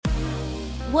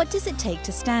What does it take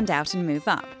to stand out and move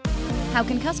up? How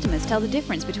can customers tell the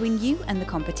difference between you and the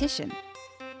competition?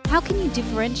 How can you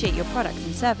differentiate your products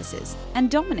and services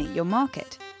and dominate your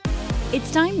market?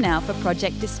 It's time now for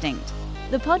Project Distinct,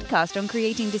 the podcast on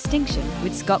creating distinction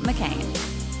with Scott McKain.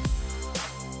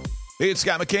 Hey, it's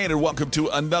Scott McKain, and welcome to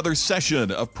another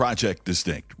session of Project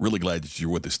Distinct. Really glad that you're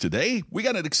with us today. We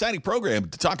got an exciting program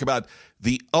to talk about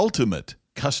the ultimate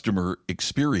customer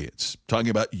experience, talking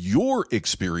about your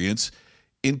experience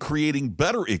in creating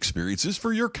better experiences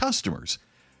for your customers.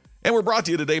 And we're brought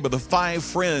to you today by the 5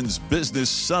 Friends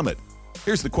Business Summit.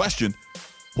 Here's the question.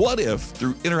 What if,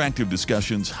 through interactive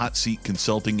discussions, hot seat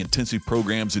consulting, intensive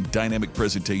programs, and dynamic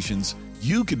presentations,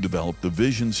 you could develop the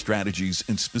vision, strategies,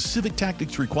 and specific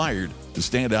tactics required to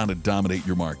stand out and dominate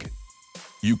your market?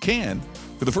 You can,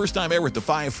 for the first time ever at the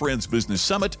 5 Friends Business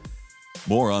Summit.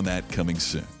 More on that coming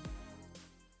soon.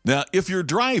 Now, if you're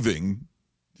driving,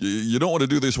 you don't want to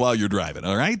do this while you're driving,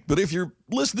 all right? But if you're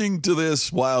listening to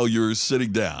this while you're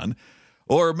sitting down,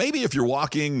 or maybe if you're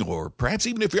walking, or perhaps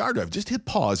even if you are driving, just hit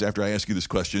pause after I ask you this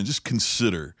question. Just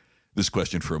consider this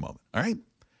question for a moment, all right?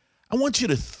 I want you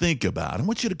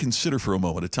to consider for a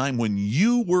moment a time when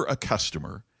you were a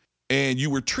customer and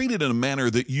you were treated in a manner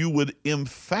that you would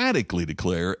emphatically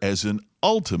declare as an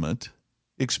ultimate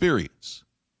experience.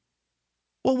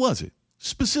 What was it,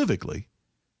 specifically,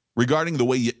 regarding the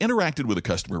way you interacted with a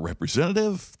customer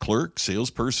representative, clerk,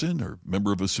 salesperson, or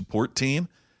member of a support team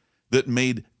that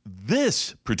made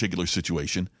this particular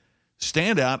situation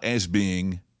stand out as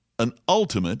being an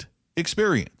ultimate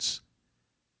experience?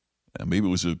 Now, maybe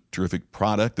it was a terrific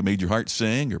product that made your heart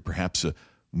sing, or perhaps a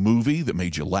movie that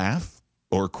made you laugh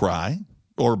or cry,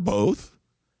 or both.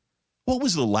 What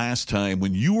was the last time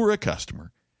when you were a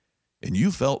customer and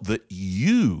you felt that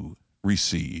you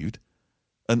received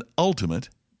an ultimate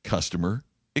customer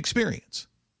experience?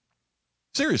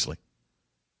 Seriously.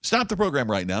 Stop the program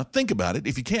right now. Think about it.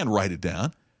 If you can, write it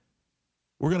down.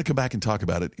 We're going to come back and talk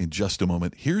about it in just a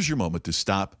moment. Here's your moment to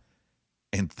stop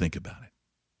and think about it.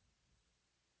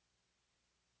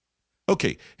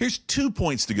 Okay, here's 2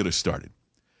 points to get us started.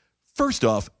 First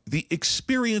off, the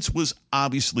experience was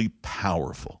obviously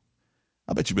powerful.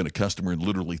 I bet you've been a customer in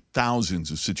literally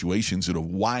thousands of situations in a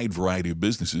wide variety of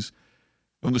businesses.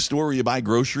 From the store where you buy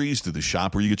groceries, to the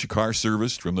shop where you get your car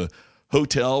serviced, from the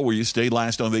hotel where you stayed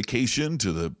last on vacation,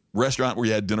 to the restaurant where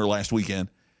you had dinner last weekend.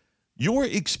 Your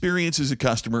experience as a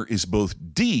customer is both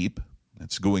deep,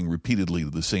 that's going repeatedly to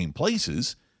the same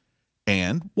places,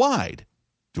 and wide,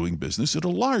 doing business at a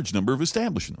large number of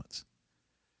establishments.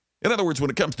 In other words,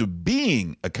 when it comes to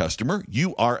being a customer,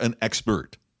 you are an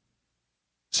expert.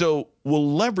 So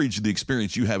we'll leverage the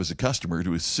experience you have as a customer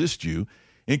to assist you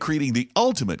in creating the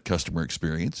ultimate customer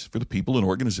experience for the people and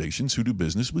organizations who do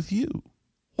business with you.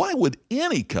 Why would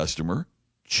any customer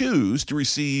choose to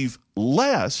receive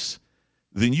less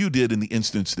than you did in the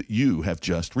instance that you have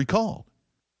just recalled?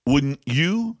 Wouldn't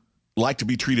you like to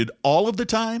be treated all of the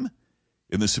time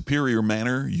in the superior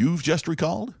manner you've just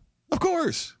recalled? Of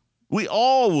course, we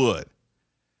all would.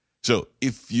 So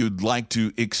if you'd like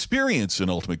to experience an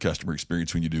ultimate customer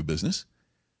experience when you do business,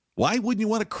 why wouldn't you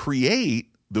want to create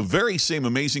the very same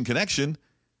amazing connection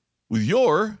with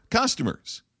your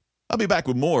customers? I'll be back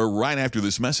with more right after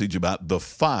this message about the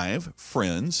 5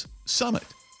 Friends Summit.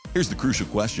 Here's the crucial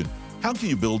question. How can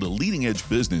you build a leading-edge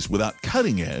business without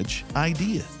cutting-edge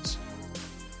ideas?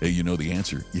 Hey, you know the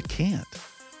answer. You can't.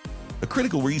 A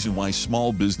critical reason why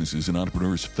small businesses and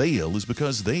entrepreneurs fail is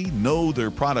because they know their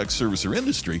product, service, or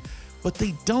industry, but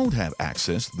they don't have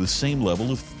access to the same level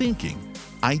of thinking,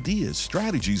 ideas,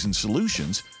 strategies, and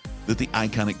solutions that the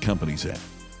iconic companies have.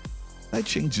 That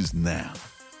changes now.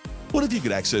 What if you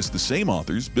could access the same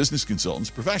authors, business consultants,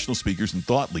 professional speakers, and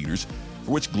thought leaders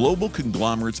for which global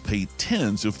conglomerates pay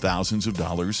tens of thousands of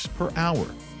dollars per hour?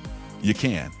 You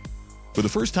can, for the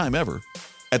first time ever,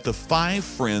 at the 5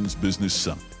 Friends Business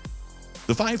Summit.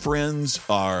 The 5 friends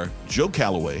are Joe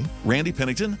Calloway, Randy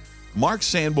Pennington, Mark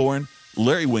Sanborn,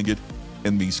 Larry Winget,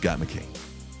 and me, Scott McKain.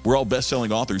 We're all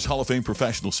best-selling authors, Hall of Fame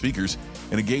professional speakers,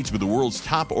 and engaged with the world's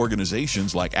top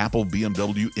organizations like Apple,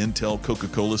 BMW, Intel,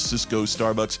 Coca-Cola, Cisco,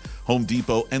 Starbucks, Home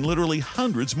Depot, and literally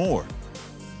hundreds more.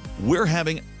 We're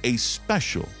having a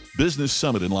special business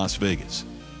summit in Las Vegas,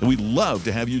 and we'd love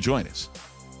to have you join us.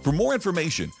 For more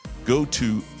information, go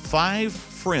to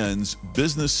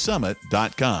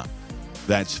 5friendsbusinesssummit.com.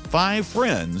 That's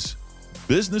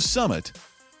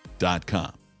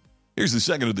 5friendsbusinesssummit.com. Here's the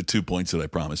second of the 2 points that I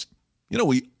promised. You know,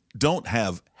 we don't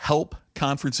have help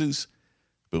conferences,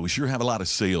 but we sure have a lot of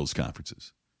sales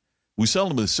conferences. We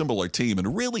seldom assemble our team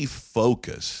and really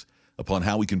focus upon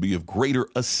how we can be of greater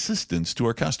assistance to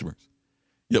our customers.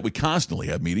 Yet we constantly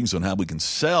have meetings on how we can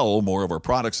sell more of our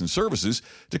products and services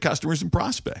to customers and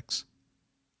prospects.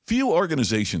 Few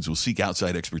organizations will seek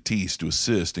outside expertise to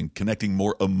assist in connecting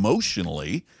more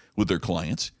emotionally with their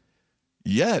clients.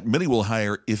 Yet many will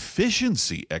hire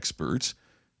efficiency experts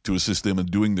to assist them in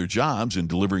doing their jobs and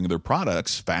delivering their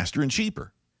products faster and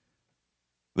cheaper.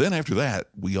 Then after that,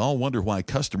 we all wonder why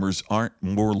customers aren't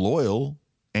more loyal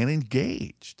and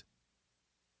engaged.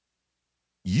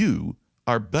 You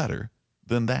are better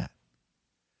than that.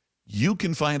 You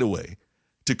can find a way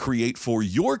to create for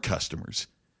your customers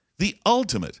the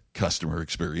ultimate customer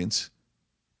experience,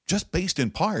 just based in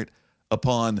part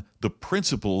upon the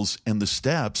principles and the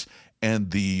steps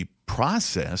and the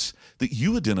process that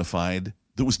you identified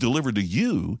that was delivered to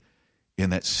you in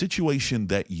that situation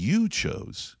that you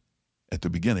chose at the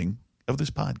beginning of this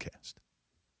podcast.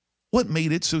 What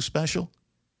made it so special?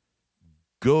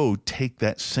 Go take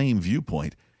that same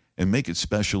viewpoint and make it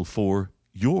special for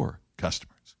your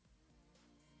customers.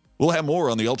 We'll have more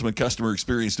on the ultimate customer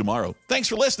experience tomorrow. Thanks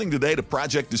for listening today to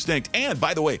Project Distinct. And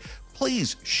by the way,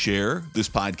 please share this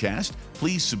podcast.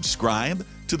 Please subscribe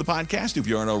to the podcast if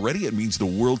you aren't already. It means the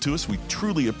world to us. We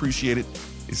truly appreciate it.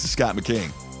 This is Scott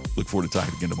McKain. Look forward to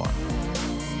talking again tomorrow.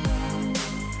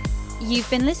 You've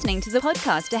been listening to the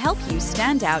podcast to help you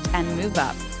stand out and move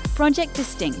up. Project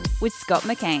Distinct with Scott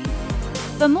McKain.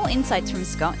 For more insights from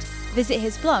Scott, visit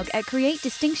his blog at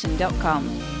createdistinction.com.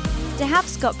 To have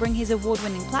Scott bring his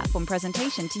award-winning platform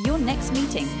presentation to your next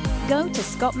meeting, go to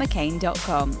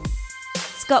scottmckain.com.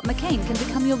 Scott McKain can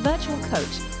become your virtual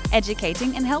coach,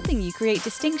 educating and helping you create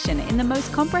distinction in the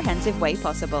most comprehensive way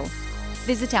possible.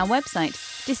 Visit our website,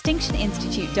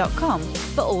 distinctioninstitute.com,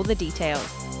 for all the details.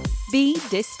 Be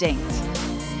distinct.